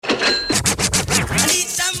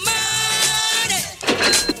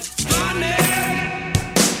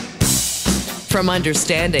From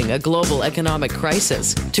understanding a global economic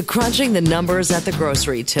crisis to crunching the numbers at the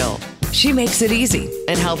grocery till, she makes it easy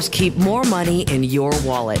and helps keep more money in your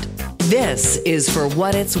wallet. This is For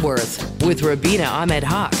What It's Worth with Rubina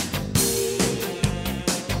Ahmed-Haq.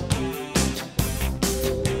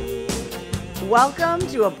 Welcome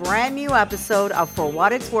to a brand new episode of For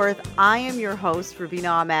What It's Worth. I am your host, Rubina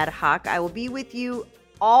Ahmed-Haq. I will be with you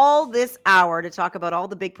all this hour to talk about all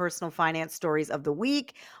the big personal finance stories of the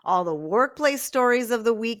week, all the workplace stories of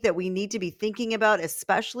the week that we need to be thinking about,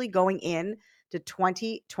 especially going in to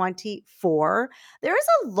 2024. There is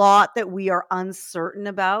a lot that we are uncertain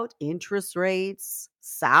about: interest rates,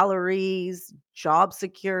 salaries, job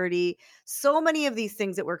security, so many of these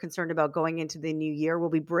things that we're concerned about going into the new year. We'll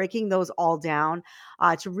be breaking those all down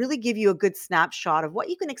to really give you a good snapshot of what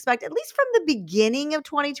you can expect, at least from the beginning of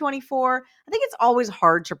 2024. I think it's always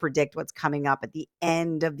hard to predict what's coming up at the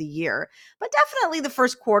end of the year, but definitely the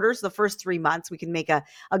first quarter, so the first 3 months, we can make a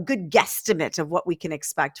good guesstimate of what we can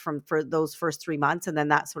expect for those first 3 months, and then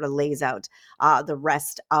that sort of lays out the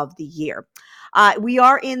rest of the year. We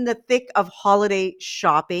are in the thick of holiday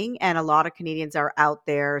shopping, and a lot of Canadians are out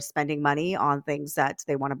there spending money on things that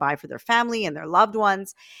they want to buy for their family and their loved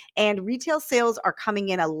ones. And retail sales are coming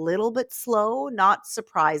in a little bit slow, not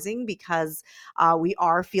surprising, because we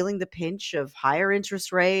are feeling the pinch of higher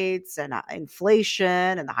interest rates and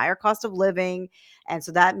inflation and the higher cost of living. And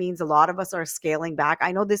so that means a lot of us are scaling back.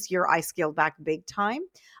 I know this year I scaled back big time.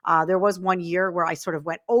 There was 1 year where I sort of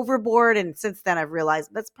went overboard. And since then, I've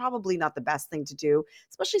realized that's probably not the best thing to do,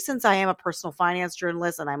 especially since I am a personal finance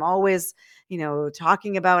journalist and I'm always,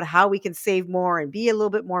 talking about how we can save more and be a little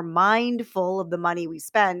bit more mindful of the money we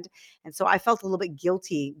spend. And so I felt a little bit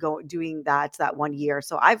guilty doing that 1 year.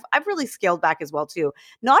 So I've really scaled back as well, too.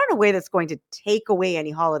 Not in a way that's going to take away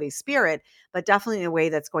any holiday spirit, but definitely in a way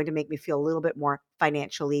that's going to make me feel a little bit more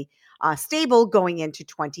financially stable going into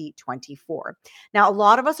 2024. Now, a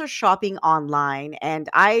lot of us are shopping online, and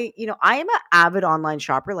I am an avid online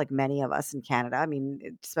shopper, like many of us in Canada. I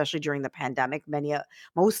mean, especially during the pandemic,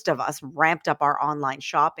 most of us ramped up our online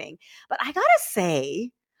shopping. But I gotta say,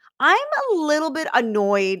 I'm a little bit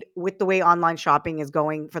annoyed with the way online shopping is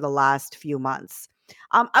going for the last few months.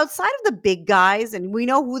 Outside of the big guys, and we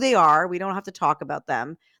know who they are, we don't have to talk about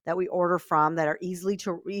them, that we order from, that are easily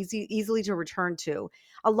to return to.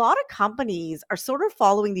 A lot of companies are sort of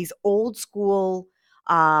following these old school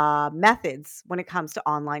methods when it comes to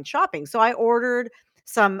online shopping. So I ordered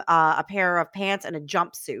a pair of pants and a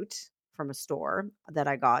jumpsuit from a store that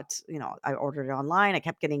I got. I ordered it online. I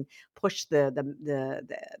kept getting pushed the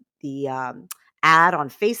ad on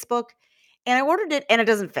Facebook. And I ordered it and it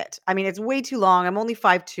doesn't fit. I mean, it's way too long. I'm only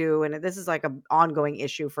 5'2", and this is like an ongoing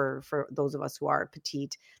issue for those of us who are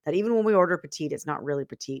petite, that even when we order petite, it's not really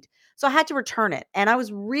petite. So I had to return it. And I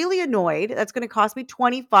was really annoyed. That's going to cost me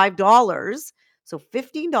 $25. So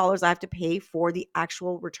 $15 I have to pay for the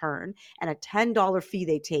actual return, and a $10 fee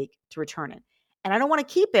they take to return it. And I don't want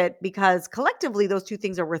to keep it because collectively those two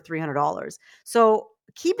things are worth $300. So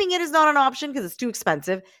keeping it is not an option because it's too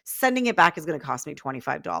expensive. Sending it back is going to cost me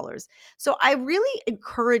 $25. So I really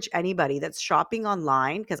encourage anybody that's shopping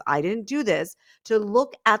online, because I didn't do this, to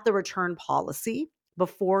look at the return policy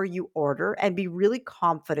before you order and be really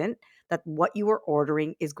confident that what you are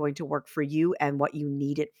ordering is going to work for you and what you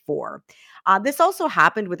need it for. This also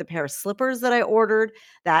happened with a pair of slippers that I ordered,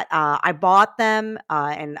 that I bought them,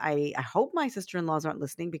 and I hope my sister-in-laws aren't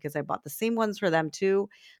listening, because I bought the same ones for them too,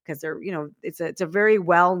 because they're, it's a very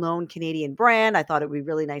well-known Canadian brand. I thought it would be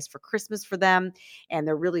really nice for Christmas for them, and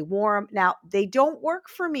they're really warm. Now, they don't work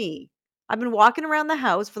for me. I've been walking around the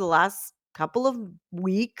house for the last couple of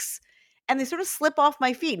weeks, and they sort of slip off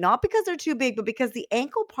my feet, not because they're too big, but because the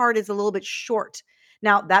ankle part is a little bit short.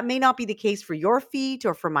 Now, that may not be the case for your feet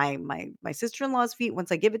or for my sister-in-law's feet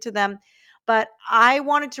once I give it to them, but I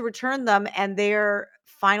wanted to return them, and they're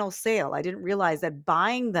final sale. I didn't realize that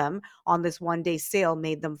buying them on this one-day sale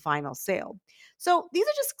made them final sale. So these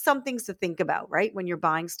are just some things to think about, right? When you're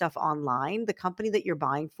buying stuff online, the company that you're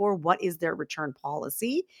buying for, what is their return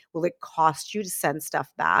policy? Will it cost you to send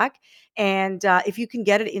stuff back? And if you can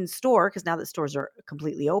get it in store, because now that stores are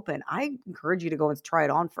completely open, I encourage you to go and try it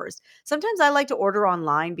on first. Sometimes I like to order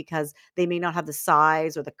online because they may not have the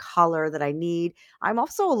size or the color that I need. I'm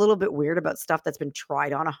also a little bit weird about stuff that's been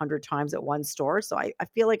tried on 100 times at one store. So I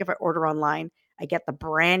feel like if I order online, I get the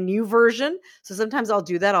brand new version. So sometimes I'll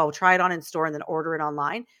do that. I'll try it on in store and then order it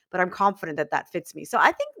online, but I'm confident that that fits me. So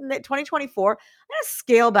I think that 2024, I'm going to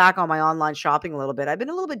scale back on my online shopping a little bit. I've been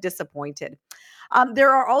a little bit disappointed.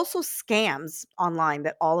 There are also scams online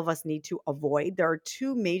that all of us need to avoid. There are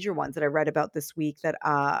two major ones that I read about this week that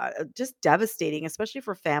are just devastating, especially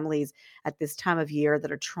for families at this time of year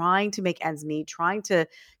that are trying to make ends meet, trying to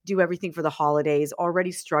do everything for the holidays,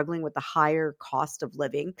 already struggling with the higher cost of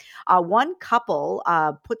living. One couple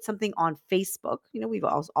put something on Facebook. We've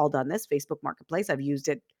all done this, Facebook Marketplace. I've used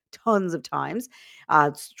it tons of times,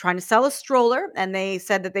 trying to sell a stroller. And they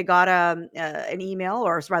said that they got an email,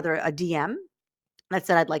 or rather a DM, that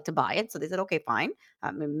said, I'd like to buy it. So they said, okay, fine.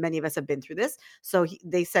 Many of us have been through this. So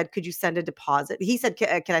they said, could you send a deposit? He said,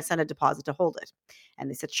 can I send a deposit to hold it? And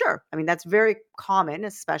they said, sure. I mean, that's very common,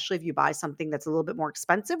 especially if you buy something that's a little bit more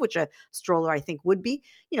expensive, which a stroller I think would be,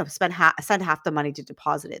 send half the money to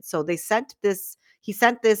deposit it. So he sent this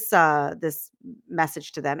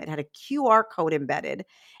message to them. It had a QR code embedded,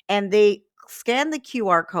 and they scanned the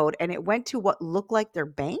QR code and it went to what looked like their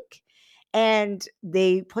bank, and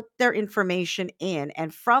they put their information in.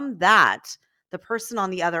 And from that, the person on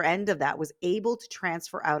the other end of that was able to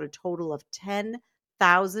transfer out a total of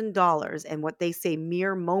 $10,000 in what they say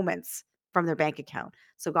mere moments from their bank account.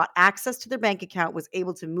 So got access to their bank account, was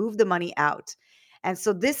able to move the money out. And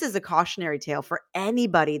so this is a cautionary tale for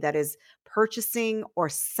anybody that is purchasing or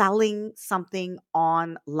selling something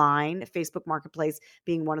online, Facebook Marketplace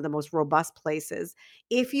being one of the most robust places.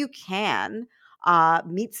 If you can,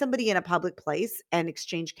 meet somebody in a public place and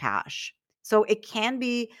exchange cash. So it can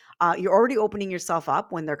be you're already opening yourself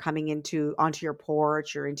up when they're coming onto your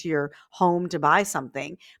porch or into your home to buy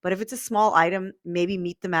something. But if it's a small item, maybe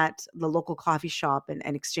meet them at the local coffee shop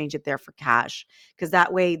and exchange it there for cash, because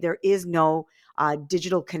that way there is no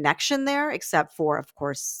digital connection there, except for, of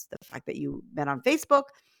course, the fact that you met on Facebook,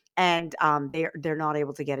 and they're not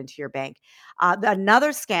able to get into your bank. Another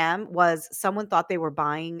scam was someone thought they were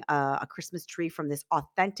buying a Christmas tree from this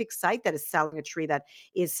authentic site that is selling a tree that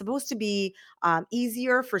is supposed to be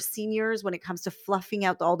easier for seniors when it comes to fluffing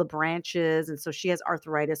out all the branches. And so she has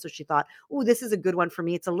arthritis, so she thought, "Oh, this is a good one for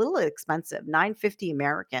me." It's a little expensive, $950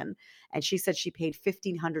 American, and she said she paid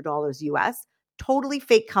 $1,500 US. Totally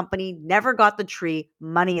fake company. Never got the tree.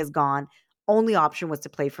 Money is gone. Only option was to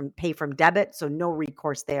pay from debit, so no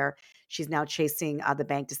recourse there. She's now chasing the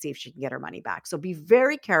bank to see if she can get her money back. So be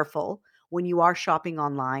very careful when you are shopping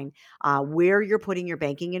online, where you're putting your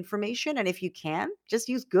banking information. And if you can, just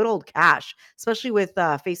use good old cash, especially with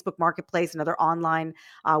Facebook Marketplace and other online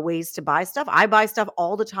ways to buy stuff. I buy stuff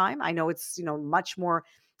all the time. I know it's much more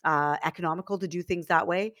economical to do things that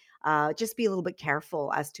way. Just be a little bit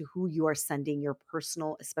careful as to who you are sending your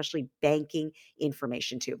personal, especially banking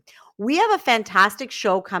information to. We have a fantastic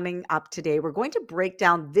show coming up today. We're going to break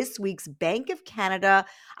down this week's Bank of Canada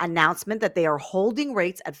announcement that they are holding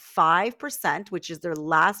rates at 5%, which is their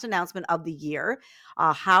last announcement of the year.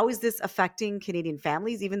 How is this affecting Canadian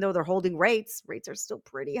families? Even though they're holding rates are still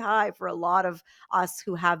pretty high for a lot of us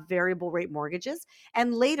who have variable rate mortgages.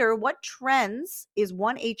 And later, what trends is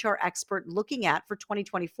one HR expert looking at for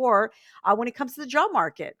 2024 when it comes to the job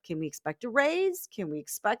market? Can we expect a raise? Can we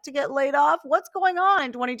expect to get laid off? What's going on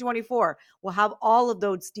in 2024? We'll have all of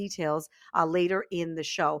those details later in the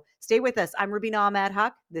show. Stay with us. I'm Rubina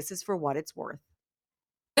Ahmed-Haq. This is For What It's Worth.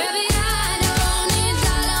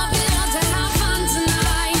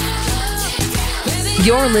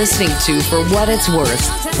 You're listening to For What It's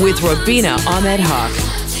Worth with Rubina Ahmed-Haq.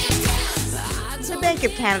 The Bank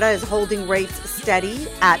of Canada is holding rates steady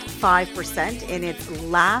at 5% in its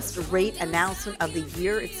last rate announcement of the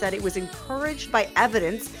year. It said it was encouraged by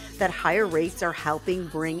evidence that higher rates are helping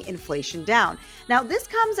bring inflation down. Now, this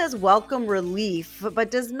comes as welcome relief, but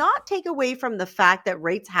does not take away from the fact that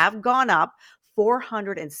rates have gone up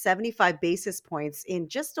 475 basis points in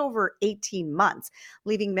just over 18 months,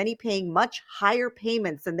 leaving many paying much higher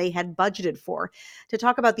payments than they had budgeted for. To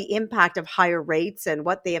talk about the impact of higher rates and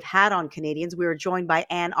what they have had on Canadians, we are joined by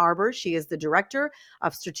Anne Arbour. She is the Director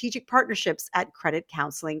of Strategic Partnerships at Credit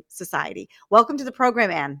Counselling Society. Welcome to the program,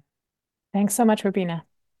 Anne. Thanks so much, Rubina.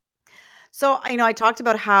 So, I talked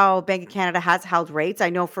about how Bank of Canada has held rates. I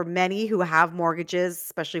know for many who have mortgages,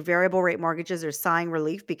 especially variable rate mortgages, are sighing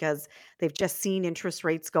relief because they've just seen interest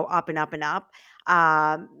rates go up and up and up.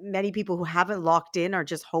 Many people who haven't locked in are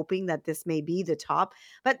just hoping that this may be the top.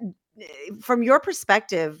 But from your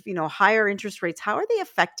perspective, higher interest rates, how are they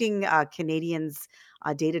affecting Canadians'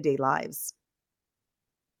 day-to-day lives?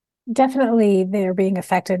 Definitely, they're being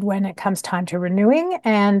affected when it comes time to renewing,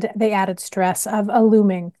 and the added stress of a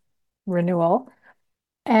looming renewal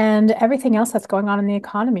and everything else that's going on in the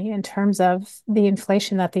economy in terms of the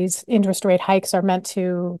inflation that these interest rate hikes are meant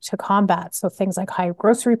to combat. So things like high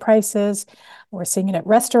grocery prices, we're seeing it at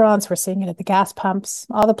restaurants, we're seeing it at the gas pumps,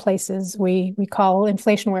 all the places we call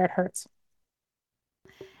inflation where it hurts.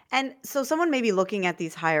 And so, someone may be looking at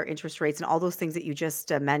these higher interest rates and all those things that you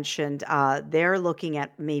just mentioned. They're looking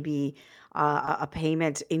at maybe a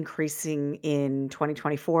payment increasing in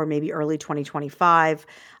 2024, maybe early 2025,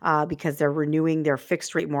 because they're renewing their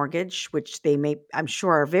fixed rate mortgage, which they may, I'm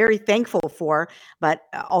sure, are very thankful for, but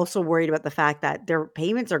also worried about the fact that their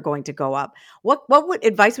payments are going to go up. What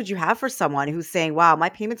advice would you have for someone who's saying, wow, my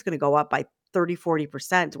payment's going to go up by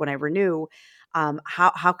 30-40% when I renew?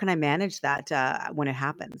 How can I manage that when it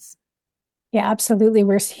happens? Yeah, absolutely.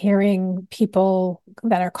 We're hearing people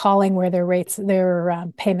that are calling where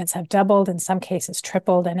their payments have doubled, in some cases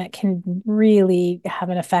tripled, and it can really have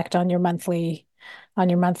an effect on your monthly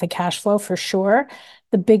cash flow for sure.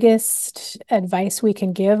 The biggest advice we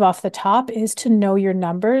can give off the top is to know your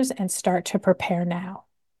numbers and start to prepare now.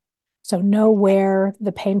 So know where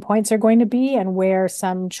the pain points are going to be and where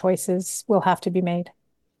some choices will have to be made.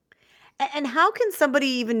 And how can somebody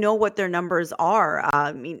even know what their numbers are?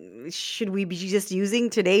 I mean, should we be just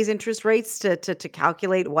using today's interest rates to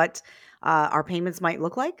calculate what our payments might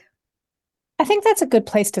look like? I think that's a good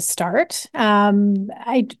place to start.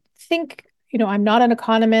 I think, I'm not an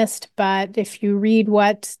economist, but if you read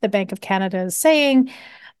what the Bank of Canada is saying,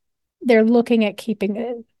 they're looking at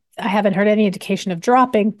keeping, I haven't heard any indication of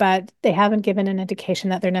dropping, but they haven't given an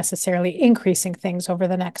indication that they're necessarily increasing things over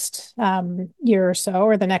the next year or so,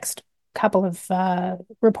 or the next couple of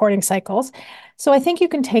reporting cycles. So I think you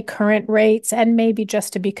can take current rates and maybe,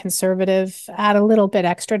 just to be conservative, add a little bit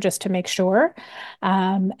extra just to make sure,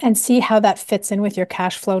 and see how that fits in with your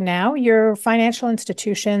cash flow now. Your financial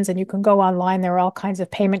institutions, and you can go online, there are all kinds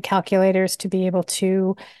of payment calculators to be able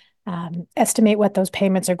to estimate what those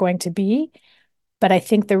payments are going to be. But I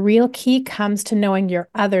think the real key comes to knowing your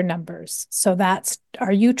other numbers. So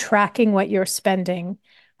are you tracking what you're spending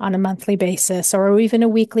on a monthly basis or even a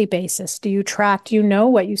weekly basis? Do you know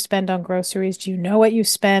what you spend on groceries? Do you know what you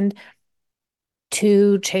spend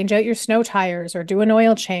to change out your snow tires or do an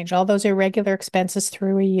oil change? All those irregular expenses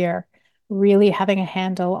through a year, really having a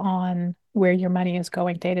handle on where your money is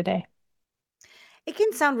going day to day. It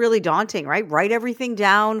can sound really daunting, right? Write everything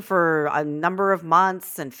down for a number of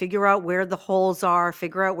months and figure out where the holes are,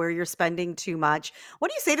 figure out where you're spending too much. What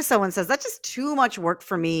do you say to someone who says, that's just too much work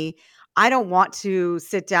for me? I don't want to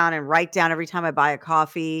sit down and write down every time I buy a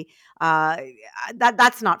coffee. Uh,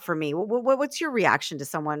 that's not for me. What's your reaction to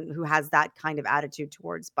someone who has that kind of attitude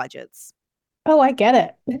towards budgets? Oh, I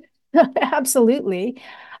get it. Absolutely.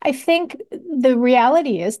 I think the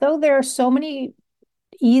reality is, though, there are so many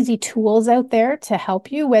easy tools out there to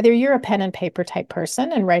help you, whether you're a pen and paper type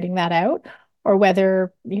person and writing that out, or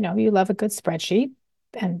whether, you love a good spreadsheet,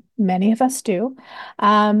 and many of us do.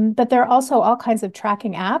 But there are also all kinds of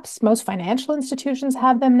tracking apps. Most financial institutions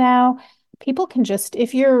have them now. People can just,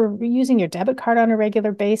 if you're using your debit card on a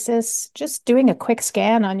regular basis, just doing a quick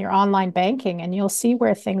scan on your online banking and you'll see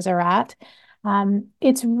where things are at.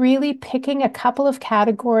 It's really picking a couple of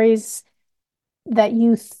categories that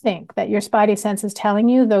you think that your spidey sense is telling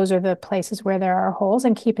you those are the places where there are holes,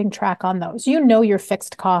 and keeping track on those. You know your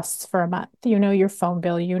fixed costs for a month. You know your phone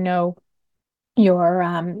bill. You know your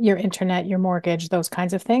internet, your mortgage, those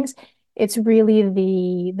kinds of things. It's really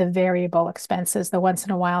the variable expenses, the once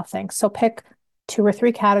in a while things. So pick two or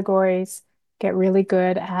three categories. Get really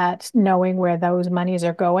good at knowing where those monies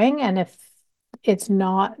are going, and if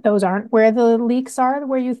those aren't where the leaks are,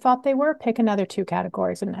 where you thought they were, pick another two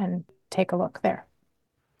categories and take a look there.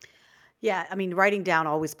 Yeah, I mean, writing down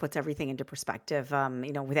always puts everything into perspective.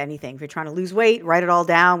 With anything, if you're trying to lose weight, write it all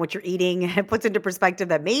down, what you're eating. It puts into perspective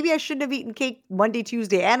that maybe I shouldn't have eaten cake Monday,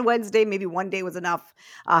 Tuesday, and Wednesday. Maybe one day was enough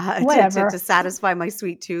to Whatever. satisfy my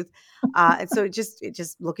sweet tooth. And so it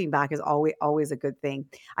just looking back is always a good thing.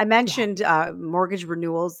 I Yeah. mentioned mortgage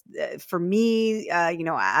renewals. For me,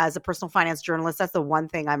 as a personal finance journalist, that's the one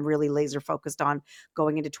thing I'm really laser focused on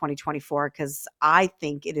going into 2024, because I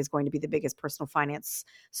think it is going to be the biggest personal finance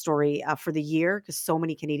story for the year, because so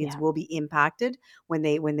many Canadians Yeah. will be impacted when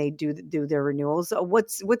they do their renewals.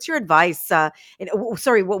 What's your advice?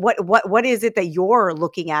 Sorry, what is it that you're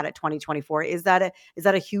looking at 2024? Is that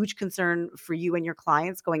a huge concern for you and your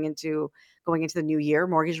clients going into the new year,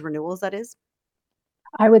 mortgage renewals? That is.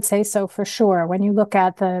 I would say so for sure. When you look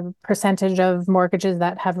at the percentage of mortgages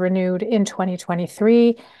that have renewed in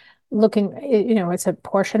 2023, it's a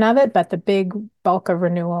portion of it, but the big bulk of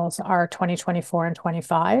renewals are 2024 and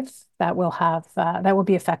 25 that will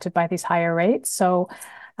be affected by these higher rates. So,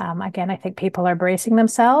 again, I think people are bracing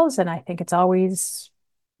themselves, and I think it's always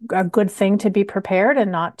a good thing to be prepared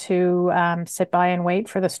and not to sit by and wait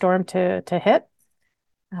for the storm to hit.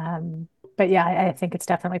 But yeah, I think it's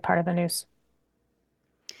definitely part of the news.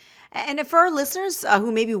 And for our listeners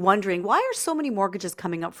who may be wondering, why are so many mortgages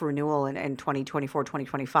coming up for renewal in 2024,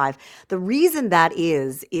 2025? The reason that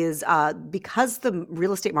is because the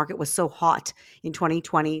real estate market was so hot in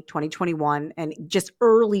 2020, 2021, and just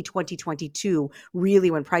early 2022, really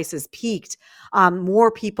when prices peaked, more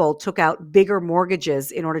people took out bigger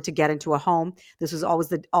mortgages in order to get into a home. This was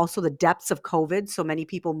always also the depths of COVID. So many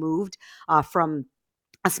people moved from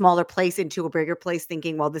a smaller place into a bigger place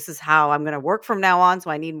thinking, well, this is how I'm going to work from now on.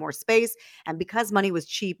 So I need more space. And because money was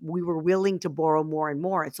cheap, we were willing to borrow more and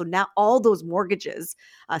more. And so now all those mortgages,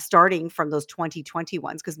 starting from those 2020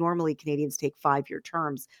 ones, because normally Canadians take 5-year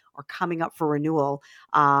terms, are coming up for renewal.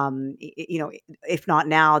 If not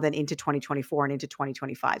now, then into 2024 and into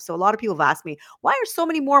 2025. So a lot of people have asked me, why are so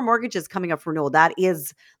many more mortgages coming up for renewal? That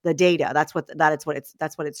is the data. That's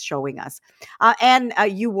what it's showing us. And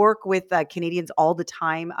you work with Canadians all the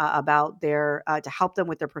time about their to help them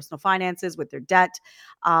with their personal finances, with their debt.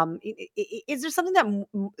 Is there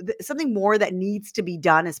something more that needs to be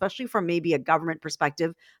done, especially from maybe a government perspective?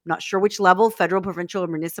 I'm not sure which level, federal, provincial, or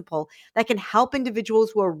municipal, that can help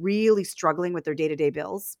individuals who are really struggling with their day-to-day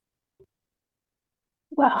bills?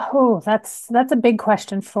 Well, that's a big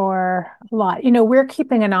question for a lot. We're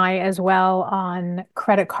keeping an eye as well on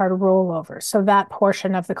credit card rollover. So that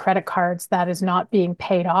portion of the credit cards that is not being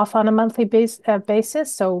paid off on a monthly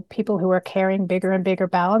basis. So people who are carrying bigger and bigger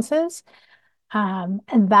balances, and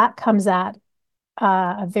that comes at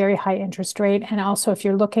a very high interest rate. And also, if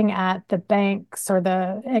you're looking at the banks or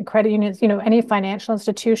the credit unions, any financial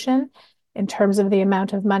institution, in terms of the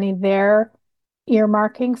amount of money they're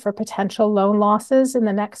earmarking for potential loan losses in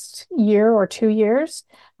the next year or 2 years,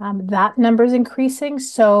 that number is increasing.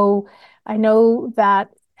 So I know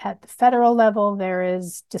that at the federal level, there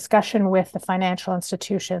is discussion with the financial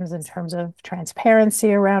institutions in terms of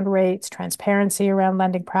transparency around rates, transparency around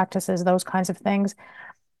lending practices, those kinds of things.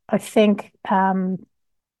 I think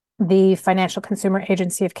the Financial Consumer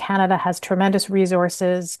Agency of Canada has tremendous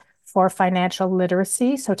resources for financial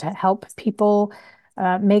literacy, so to help people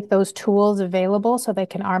make those tools available so they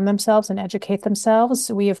can arm themselves and educate themselves.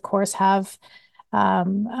 We, of course, have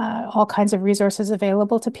all kinds of resources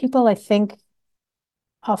available to people. I think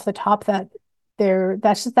off the top that's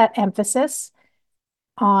just that emphasis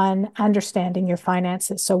on understanding your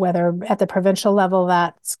finances. So whether at the provincial level,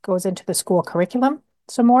 that goes into the school curriculum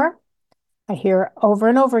some more. I hear over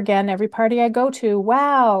and over again, every party I go to,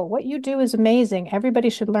 wow, what you do is amazing. Everybody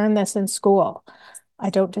should learn this in school. I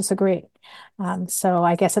don't disagree. So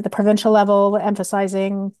I guess at the provincial level,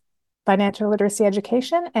 emphasizing financial literacy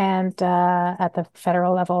education, and at the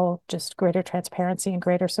federal level, just greater transparency and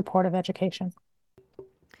greater support of education.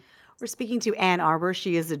 We're speaking to Anne Arbour.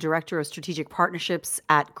 She is the Director of Strategic Partnerships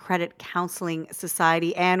at Credit Counselling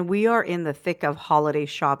Society. And we are in the thick of holiday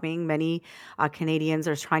shopping. Many Canadians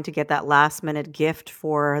are trying to get that last minute gift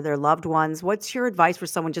for their loved ones. What's your advice for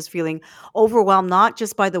someone just feeling overwhelmed, not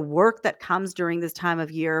just by the work that comes during this time of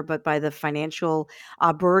year, but by the financial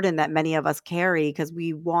burden that many of us carry because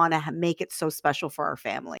we want to make it so special for our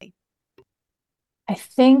family? I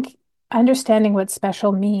think understanding what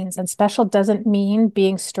special means, and special doesn't mean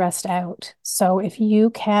being stressed out. So if you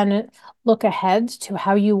can look ahead to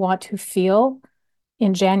how you want to feel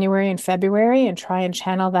in January and February and try and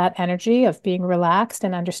channel that energy of being relaxed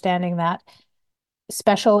and understanding that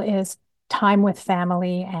special is time with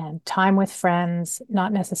family and time with friends,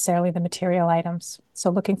 not necessarily the material items. So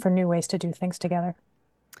looking for new ways to do things together.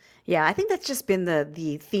 Yeah, I think that's just been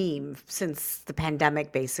the theme since the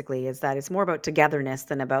pandemic, basically, is that it's more about togetherness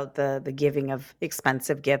than about the giving of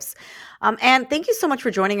expensive gifts. And thank you so much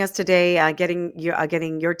for joining us today, getting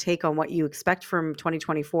your take on what you expect from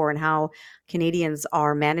 2024 and how Canadians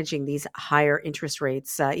are managing these higher interest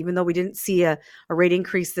rates. Even though we didn't see a rate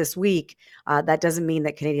increase this week, that doesn't mean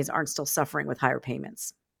that Canadians aren't still suffering with higher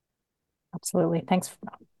payments. Absolutely. Thanks,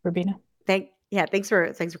 Rubina. Thanks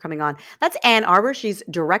for coming on. That's Anne Arbour. She's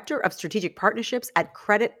Director of Strategic Partnerships at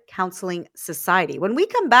Credit Counselling Society. When we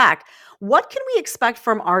come back, what can we expect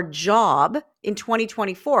from our job in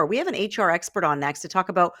 2024? We have an HR expert on next to talk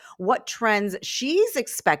about what trends she's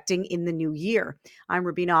expecting in the new year. I'm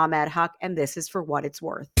Rubina Ahmed-Haq, and this is For What It's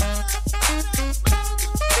Worth.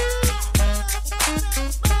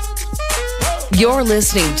 You're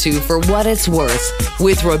listening to For What It's Worth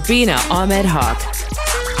with Rubina Ahmed-Haq.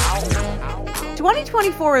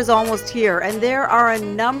 2024 is almost here, and there are a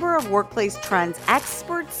number of workplace trends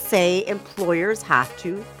experts say employers have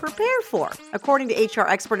to prepare for. According to HR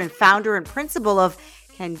expert and founder and principal of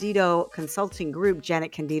Candido Consulting Group,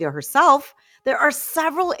 Janet Candido herself, there are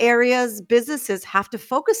several areas businesses have to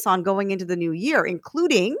focus on going into the new year,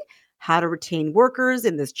 including how to retain workers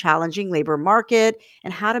in this challenging labor market,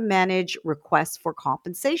 and how to manage requests for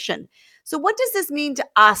compensation. So, what does this mean to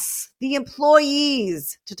us, the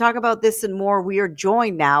employees? To talk about this and more, we are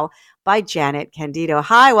joined now by Janet Candido.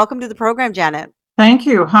 Hi, welcome to the program, Janet. Thank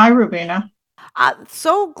you. Hi, Rubina.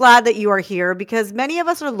 So glad that you are here because many of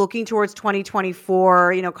us are looking towards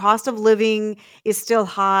 2024. Cost of living is still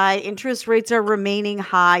high. Interest rates are remaining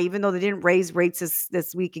high, even though they didn't raise rates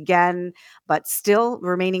this week again, but still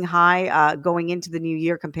remaining high going into the new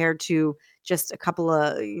year compared to just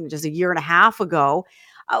just a year and a half ago.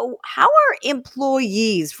 How are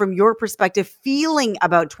employees, from your perspective, feeling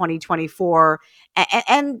about 2024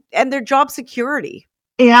 and their job security?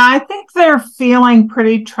 Yeah, I think they're feeling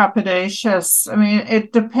pretty trepidatious. I mean,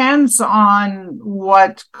 it depends on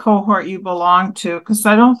what cohort you belong to, because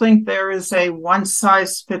I don't think there is a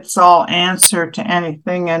one-size-fits-all answer to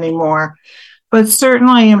anything anymore. But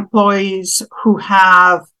certainly employees who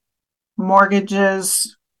have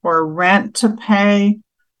mortgages or rent to pay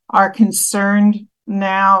are concerned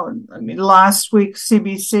now. I mean, last week,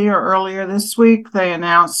 CBC, or earlier this week, they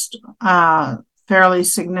announced fairly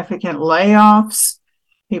significant layoffs.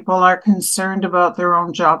 People are concerned about their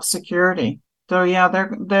own job security. So yeah,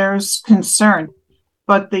 there's concern.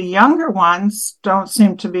 But the younger ones don't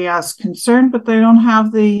seem to be as concerned, but they don't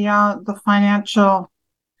have the financial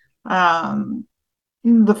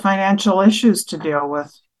issues to deal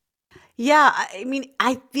with. Yeah, I mean,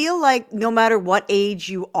 I feel like no matter what age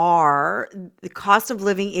you are, the cost of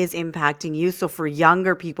living is impacting you. So for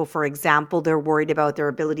younger people, for example, they're worried about their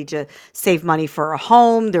ability to save money for a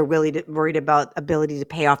home. They're really worried about ability to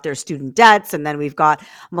pay off their student debts. And then we've got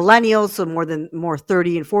millennials, so more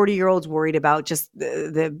 30 and 40-year-olds worried about just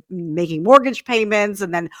the making mortgage payments,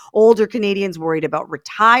 and then older Canadians worried about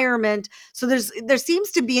retirement. So there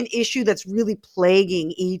seems to be an issue that's really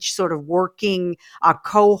plaguing each sort of working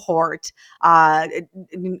cohort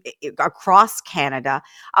across Canada.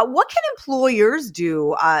 What can employers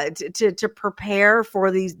do to prepare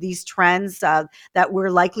for these trends that we're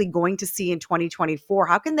likely going to see in 2024?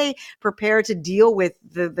 How can they prepare to deal with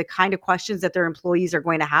the kind of questions that their employees are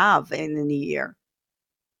going to have in the new year?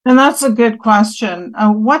 And that's a good question.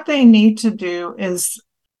 What they need to do is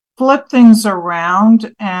flip things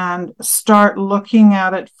around and start looking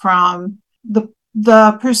at it from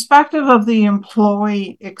the perspective of the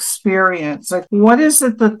employee experience. Like, what is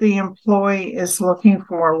it that the employee is looking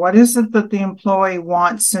for? What is it that the employee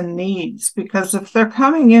wants and needs? Because if they're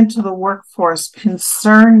coming into the workforce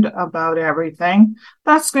concerned about everything,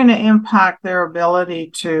 that's going to impact their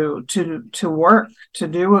ability to work, to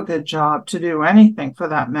do a good job, to do anything for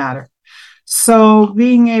that matter. So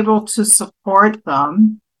being able to support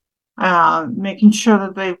them, making sure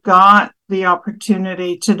that they've got the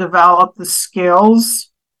opportunity to develop the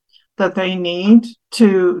skills that they need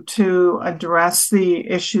to address the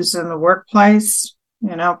issues in the workplace,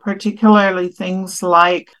 particularly things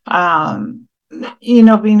like,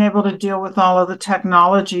 being able to deal with all of the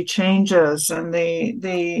technology changes and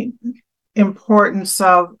the importance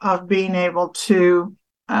of being able to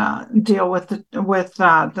deal with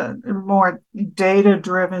the more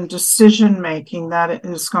data-driven decision-making that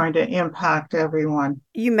is going to impact everyone.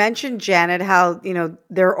 You mentioned, Janet, how,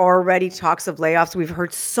 there are already talks of layoffs. We've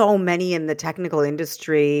heard so many in the technical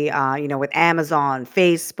industry, with Amazon,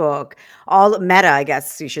 Facebook, all Meta, I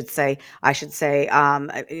guess I should say,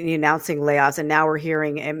 announcing layoffs. And now we're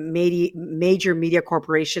hearing a major media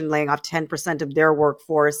corporation laying off 10% of their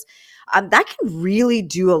workforce. That can really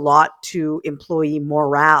do a lot to employee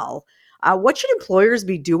morale. What should employers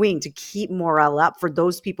be doing to keep morale up for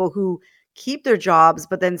those people who keep their jobs,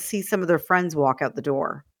 but then see some of their friends walk out the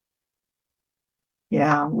door?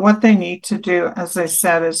 Yeah, what they need to do, as I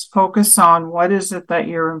said, is focus on what is it that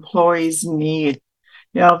your employees need.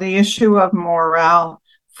 The issue of morale,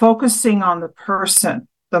 focusing on the person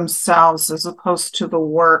themselves as opposed to the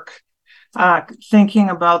work. Thinking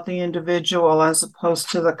about the individual as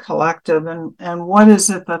opposed to the collective, and what is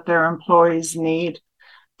it that their employees need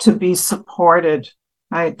to be supported,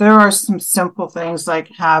 right? There are some simple things like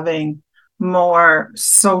having more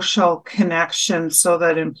social connection so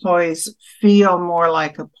that employees feel more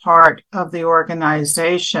like a part of the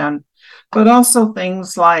organization, but also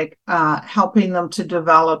things like helping them to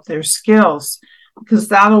develop their skills, because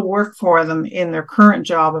that'll work for them in their current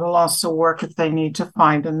job. It'll also work if they need to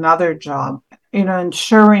find another job.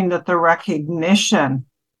 Ensuring that the recognition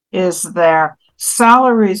is there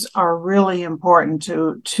salaries are really important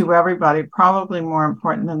to everybody, probably more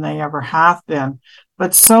important than they ever have been.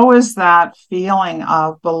 But so is that feeling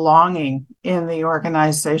of belonging in the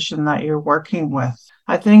organization that you're working with.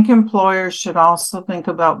 I think employers should also think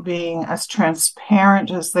about being as transparent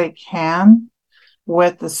as they can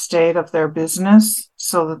with the state of their business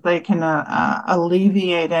so that they can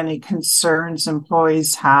alleviate any concerns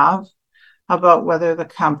employees have about whether the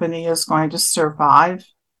company is going to survive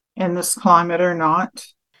in this climate or not.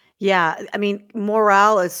 Yeah, I mean,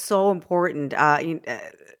 morale is so important.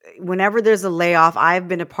 Whenever there's a layoff, I've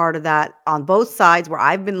been a part of that on both sides where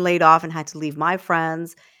I've been laid off and had to leave my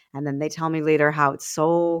friends. And then they tell me later how it's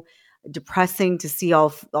so depressing to see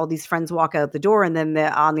all these friends walk out the door. And then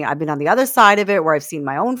I've been on the other side of it where I've seen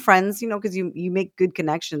my own friends, because you make good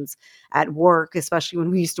connections at work, especially when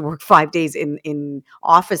we used to work 5 days in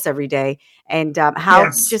office every day. And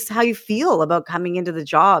how you feel about coming into the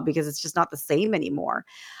job, because it's just not the same anymore.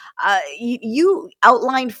 You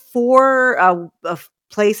outlined 4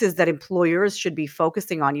 places that employers should be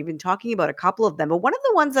focusing on. You've been talking about a couple of them, but one of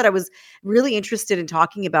the ones that I was really interested in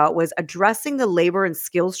talking about was addressing the labor and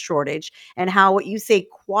skills shortage and how what you say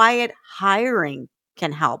quiet hiring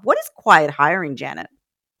can help. What is quiet hiring, Janet?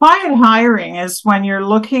 Quiet hiring is when you're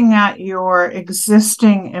looking at your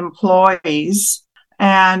existing employees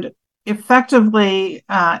and effectively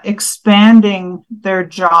expanding their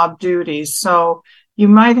job duties. So you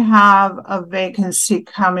might have a vacancy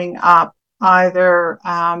coming up either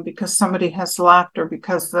because somebody has left or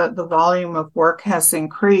because the volume of work has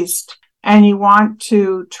increased, and you want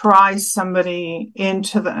to try somebody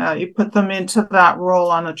you put them into that role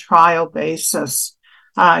on a trial basis.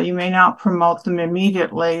 You may not promote them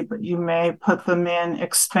immediately, but you may put them in,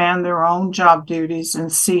 expand their own job duties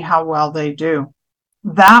and see how well they do.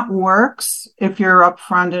 That works if you're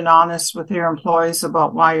upfront and honest with your employees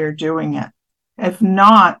about why you're doing it. If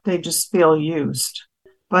not, they just feel used.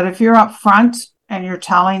 But if you're upfront and you're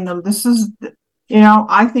telling them, this is,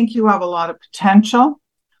 I think you have a lot of potential.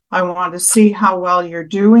 I want to see how well you're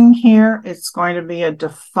doing here. It's going to be a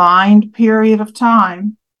defined period of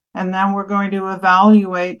time. And then we're going to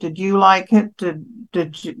evaluate, did you like it?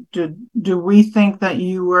 Do we think that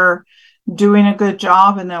you were doing a good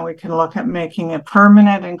job? And then we can look at making it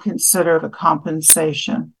permanent and consider the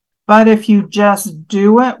compensation. But if you just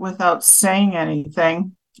do it without saying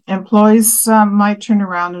anything, employees might turn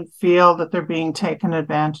around and feel that they're being taken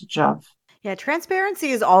advantage of. Yeah, transparency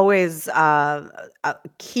is always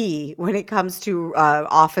key when it comes to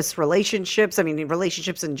office relationships. I mean, in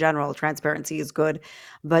relationships in general, transparency is good,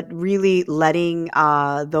 but really letting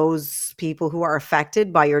those people who are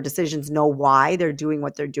affected by your decisions know why they're doing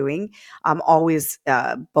what they're doing always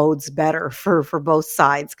bodes better for both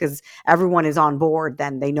sides, because everyone is on board.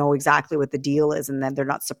 Then they know exactly what the deal is, and then they're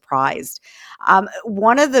not surprised.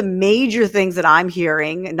 One of the major things that I'm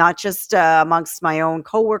hearing, not just amongst my own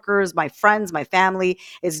coworkers, my friends, my family,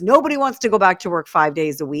 is nobody wants to go back to work 5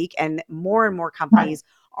 days a week. And more companies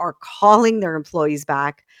are calling their employees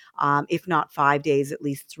back, if not 5 days, at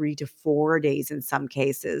least 3 to 4 days in some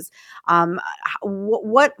cases.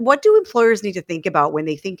 What do employers need to think about when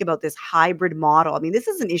they think about this hybrid model? I mean, this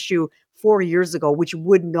is an issue 4 years ago, which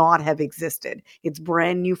would not have existed. It's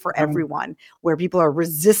brand new for everyone, where people are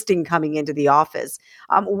resisting coming into the office.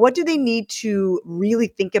 What do they need to really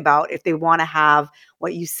think about if they want to have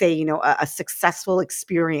what you say, a successful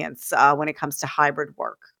experience when it comes to hybrid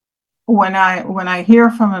work? When I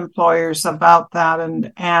hear from employers about that,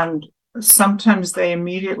 and sometimes they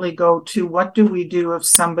immediately go to, what do we do if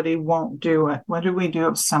somebody won't do it? What do we do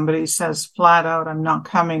if somebody says flat out, I'm not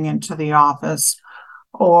coming into the office?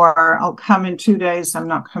 Or I'll come in 2 days, I'm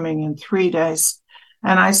not coming in 3 days.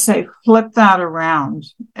 And I say, flip that around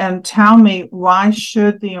and tell me, why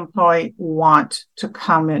should the employee want to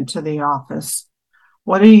come into the office?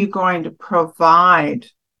 What are you going to provide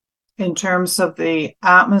in terms of the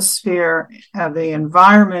atmosphere, the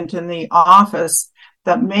environment in the office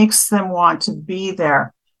that makes them want to be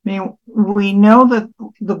there? I mean, we know that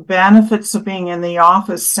the benefits of being in the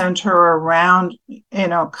office center around,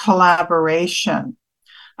 collaboration,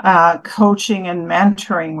 coaching and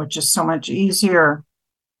mentoring, which is so much easier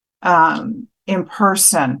in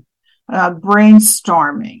person,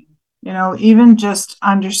 brainstorming, even just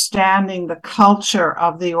understanding the culture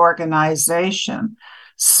of the organization.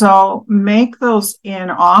 So make those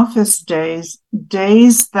in-office days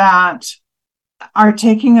that are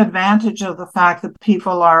taking advantage of the fact that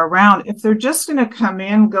people are around. If they're just going to come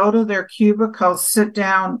in, go to their cubicle, sit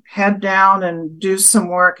down, head down, and do some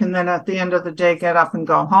work, and then at the end of the day, get up and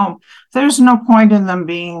go home, there's no point in them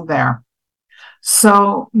being there.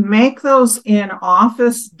 So make those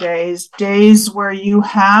in-office days where you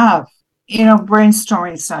have,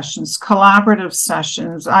 brainstorming sessions, collaborative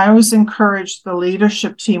sessions. I always encourage the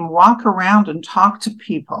leadership team, walk around and talk to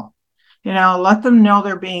people. Let them know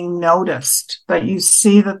they're being noticed, that you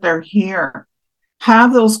see that they're here.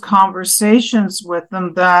 Have those conversations with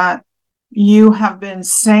them that you have been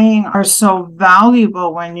saying are so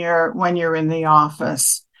valuable when you're in the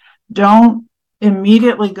office. Don't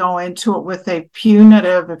immediately go into it with a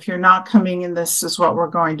punitive, if you're not coming in, this is what we're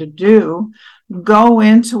going to do. Go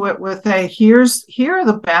into it with here are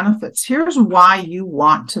the benefits. Here's why you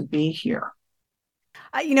want to be here.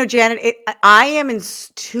 Janet, I am in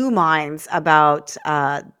two minds about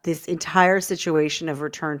this entire situation of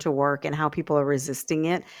return to work and how people are resisting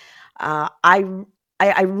it.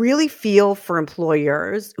 I really feel for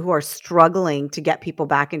employers who are struggling to get people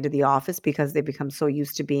back into the office because they become so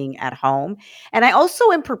used to being at home. And I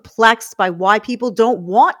also am perplexed by why people don't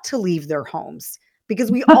want to leave their homes, because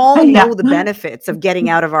we all know the benefits of getting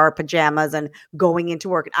out of our pajamas and going into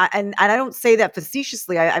work. And I don't say that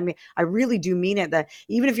facetiously. I mean, I really do mean it, that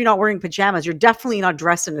even if you're not wearing pajamas, you're definitely not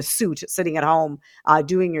dressed in a suit sitting at home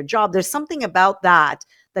doing your job. There's something about that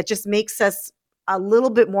just makes us a little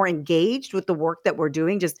bit more engaged with the work that we're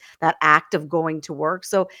doing, just that act of going to work.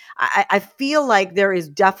 So I feel like there is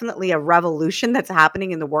definitely a revolution that's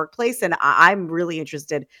happening in the workplace. And I'm really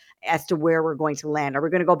interested as to where we're going to land. Are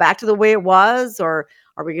we going to go back to the way it was, or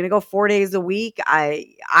are we going to go 4 days a week?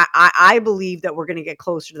 I believe that we're going to get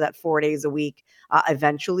closer to that 4 days a week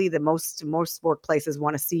eventually. The most workplaces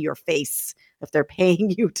want to see your face if they're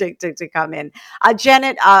paying you to come in.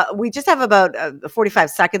 Janet, we just have about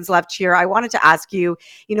 45 seconds left here. I wanted to ask you,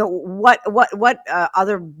 what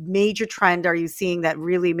other major trend are you seeing that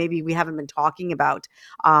really maybe we haven't been talking about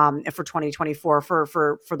for 2024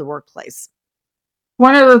 for the workplace?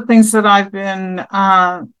 One of the things that I've been,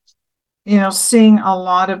 seeing a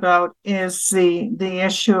lot about is the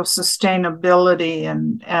issue of sustainability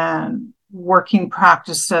and working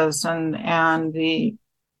practices and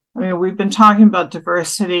we've been talking about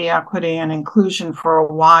diversity, equity, and inclusion for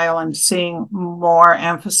a while and seeing more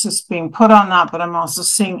emphasis being put on that, but I'm also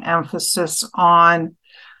seeing emphasis on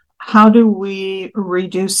how do we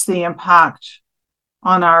reduce the impact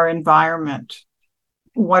on our environment.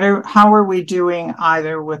 How are we doing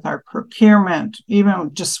either with our procurement,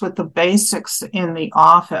 even just with the basics in the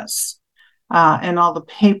office, and all the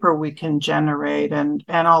paper we can generate and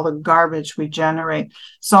all the garbage we generate.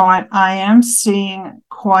 So I am seeing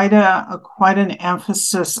quite an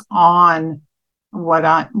emphasis on what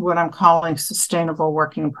I'm calling sustainable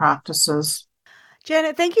working practices.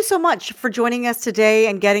 Janet, thank you so much for joining us today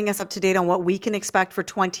and getting us up to date on what we can expect for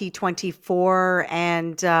 2024.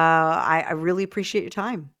 And I really appreciate your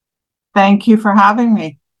time. Thank you for having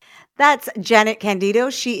me. That's Janet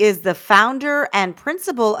Candido. She is the founder and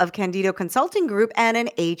principal of Candido Consulting Group and an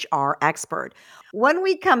HR expert. When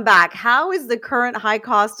we come back, how is the current high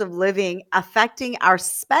cost of living affecting our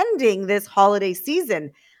spending this holiday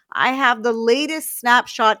season? I have the latest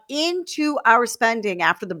snapshot into our spending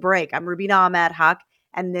after the break. I'm Rubina Ahmed-Haq,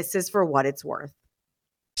 and this is For What It's Worth.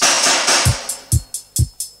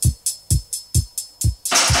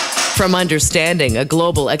 From understanding a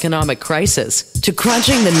global economic crisis to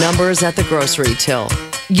crunching the numbers at the grocery till,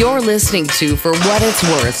 you're listening to For What It's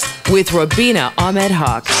Worth with Rubina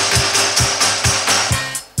Ahmed-Haq.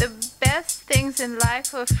 The best things in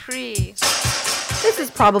life are free. This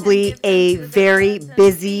is probably a very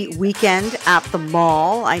busy weekend at the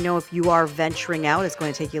mall. I know if you are venturing out, it's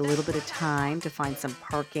going to take you a little bit of time to find some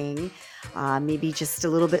parking, maybe just a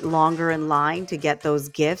little bit longer in line to get those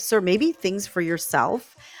gifts, or maybe things for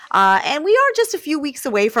yourself. And we are just a few weeks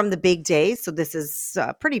away from the big day, so this is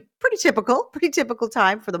pretty typical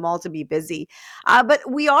time for the mall to be busy. But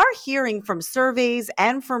we are hearing from surveys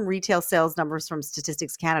and from retail sales numbers from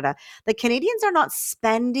Statistics Canada that Canadians are not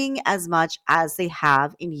spending as much as they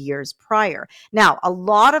have in years prior. Now, a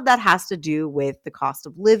lot of that has to do with the cost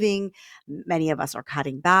of living. Many of us are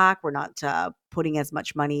cutting back. We're not putting as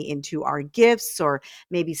much money into our gifts, or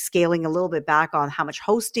maybe scaling a little bit back on how much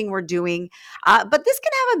hosting we're doing. But this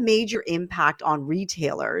can have a major impact on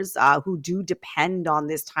retailers who do depend on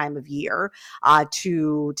this time of year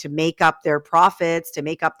to make up their profits, to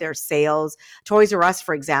make up their sales. Toys R Us,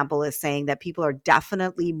 for example, is saying that people are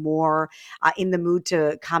definitely more in the mood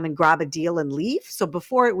to come and grab a deal and leave. So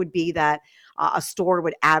before it would be that a store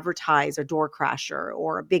would advertise a door crasher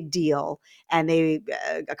or a big deal, and a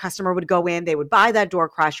customer would go in, they would buy that door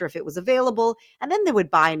crasher if it was available, and then they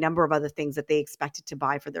would buy a number of other things that they expected to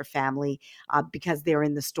buy for their family because they're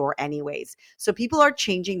in the store anyways. So people are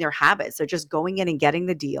changing their habits. They're just going in and getting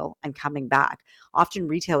the deal and coming back. Often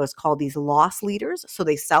retailers call these loss leaders. So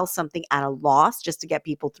they sell something at a loss just to get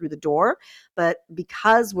people through the door. But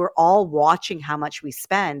because we're all watching how much we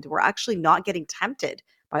spend, we're actually not getting tempted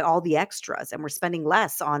by all the extras. And we're spending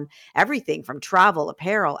less on everything from travel,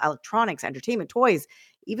 apparel, electronics, entertainment, toys.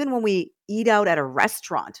 Even when we eat out at a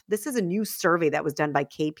restaurant. This is a new survey that was done by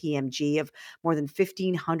KPMG of more than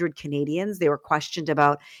 1,500 Canadians. They were questioned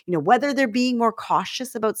about, whether they're being more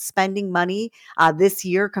cautious about spending money this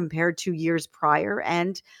year compared to years prior.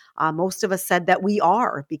 And most of us said that we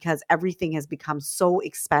are, because everything has become so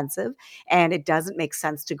expensive and it doesn't make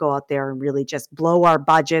sense to go out there and really just blow our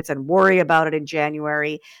budgets and worry about it in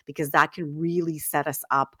January, because that can really set us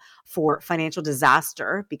up for financial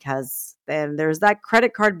disaster, because then there's that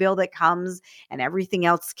credit card bill that comes and everything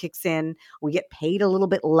else kicks in. We get paid a little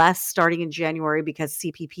bit less starting in January because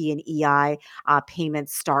CPP and EI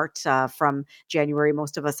payments start from January.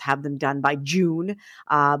 Most of us have them done by June,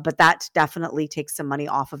 but that definitely takes some money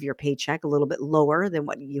off of your paycheck, a little bit lower than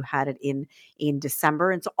what you had it in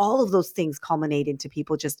December. And so all of those things culminate into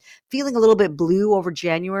people just feeling a little bit blue over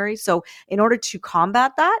January. So in order to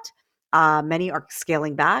combat that, many are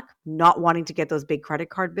scaling back, not wanting to get those big credit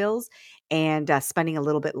card bills, and spending a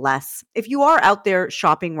little bit less. If you are out there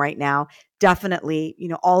shopping right now, definitely,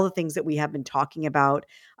 all the things that we have been talking about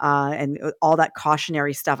and all that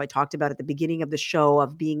cautionary stuff I talked about at the beginning of the show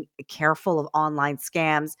of being careful of online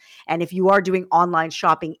scams. And if you are doing online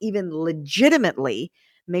shopping, even legitimately,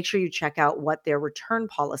 make sure you check out what their return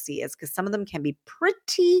policy is, because some of them can be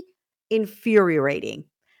pretty infuriating.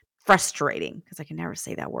 Frustrating, because I can never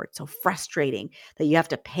say that word. So frustrating that you have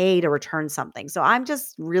to pay to return something. So I'm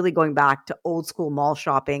just really going back to old school mall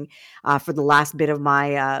shopping for the last bit of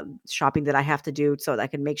my shopping that I have to do, so that I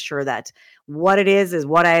can make sure that what it is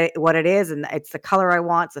what it is, and it's the color I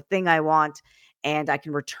want, it's the thing I want, and I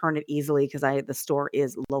can return it easily because the store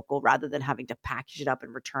is local, rather than having to package it up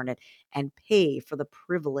and return it and pay for the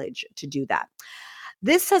privilege to do that.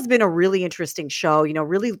 This has been a really interesting show,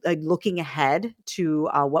 really looking ahead to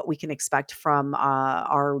what we can expect from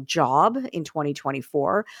our job in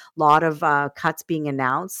 2024. A lot of cuts being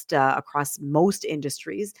announced across most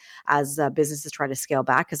industries as businesses try to scale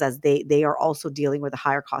back, because as they are also dealing with a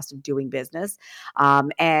higher cost of doing business.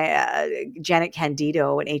 And Janet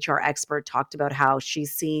Candido, an HR expert, talked about how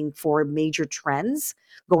she's seeing 4 major trends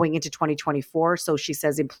going into 2024. So she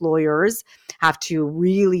says employers have to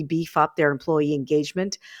really beef up their employee engagement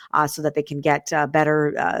so that they can get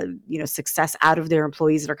better, success out of their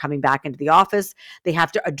employees that are coming back into the office. They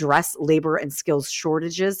have to address labor and skills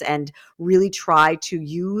shortages and really try to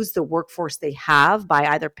use the workforce they have by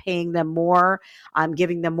either paying them more,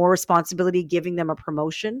 giving them more responsibility, giving them a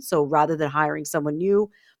promotion. So rather than hiring someone new,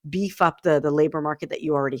 beef up the labor market that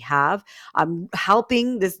you already have.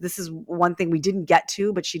 Helping, this is one thing we didn't get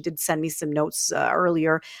to, but she did send me some notes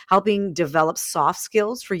earlier, helping develop soft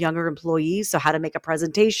skills for younger employees. So how to make a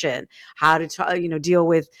presentation, how to deal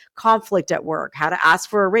with conflict at work, how to ask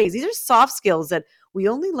for a raise. These are soft skills that we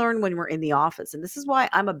only learn when we're in the office. And this is why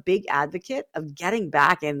I'm a big advocate of getting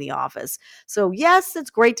back in the office. So yes, it's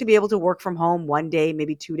great to be able to work from home one day,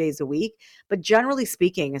 maybe 2 days a week. But generally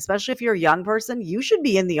speaking, especially if you're a young person, you should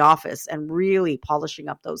be in the office and really polishing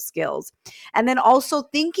up those skills. And then also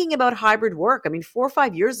thinking about hybrid work. I mean, 4 or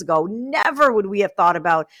 5 years ago, never would we have thought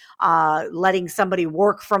about letting somebody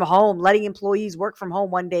work from home, letting employees work from home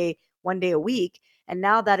one day a week. And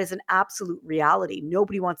now that is an absolute reality.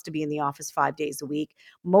 Nobody wants to be in the office 5 days a week.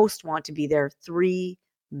 Most want to be there 3,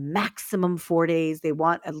 maximum 4 days. They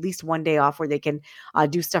want at least one day off where they can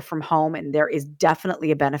do stuff from home. And there is definitely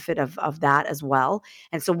a benefit of that as well.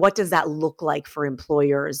 And so what does that look like for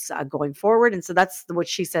employers going forward? And so that's what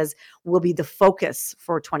she says will be the focus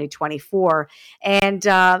for 2024. And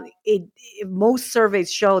most surveys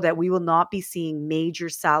show that we will not be seeing major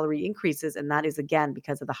salary increases. And that is, again,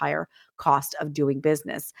 because of the higher cost of doing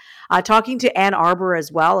business. Talking to Anne Arbour as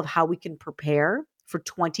well of how we can prepare for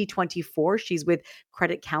 2024. She's with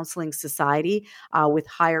Credit Counselling Society with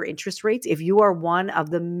higher interest rates. If you are one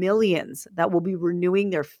of the millions that will be renewing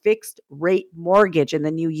their fixed rate mortgage in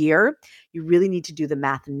the new year, you really need to do the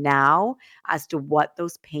math now as to what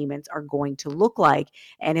those payments are going to look like.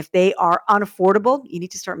 And if they are unaffordable, you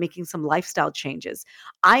need to start making some lifestyle changes.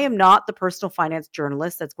 I am not the personal finance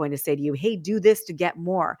journalist that's going to say to you, hey, do this to get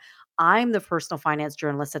more. I'm the personal finance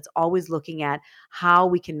journalist that's always looking at how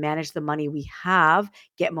we can manage the money we have,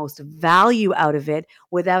 get most value out of it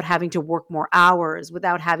without having to work more hours,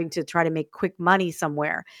 without having to try to make quick money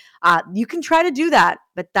somewhere. You can try to do that,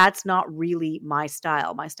 but that's not really my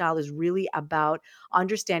style. My style is really about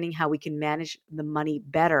understanding how we can manage the money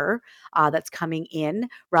better that's coming in,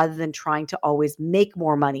 rather than trying to always make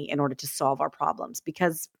more money in order to solve our problems.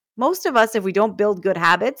 Because most of us, if we don't build good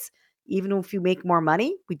habits, even if you make more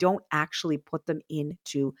money, we don't actually put them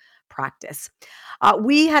into practice.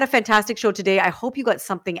 We had a fantastic show today. I hope you got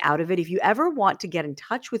something out of it. If you ever want to get in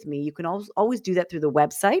touch with me, you can always do that through the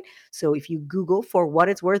website. So if you Google For What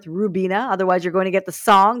It's Worth Rubina, otherwise you're going to get the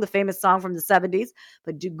song, the famous song from the 70s,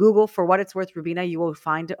 but do Google For What It's Worth Rubina, you will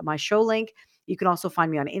find my show link. You can also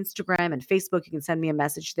find me on Instagram and Facebook. You can send me a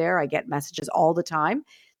message there. I get messages all the time.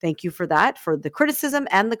 Thank you for that, for the criticism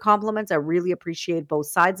and the compliments. I really appreciate both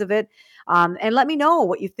sides of it. And let me know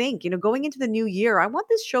what you think. Going into the new year, I want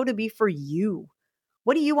this show to be for you.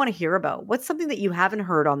 What do you want to hear about? What's something that you haven't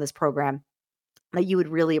heard on this program that you would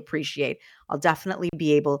really appreciate? I'll definitely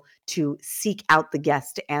be able to seek out the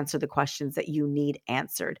guests to answer the questions that you need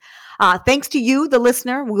answered. Thanks to you, the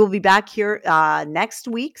listener. We will be back here next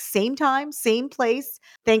week, same time, same place.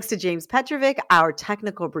 Thanks to James Petrovic, our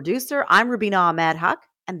technical producer. I'm Rubina Ahmed-Haq,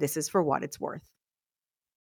 and this is For What It's Worth.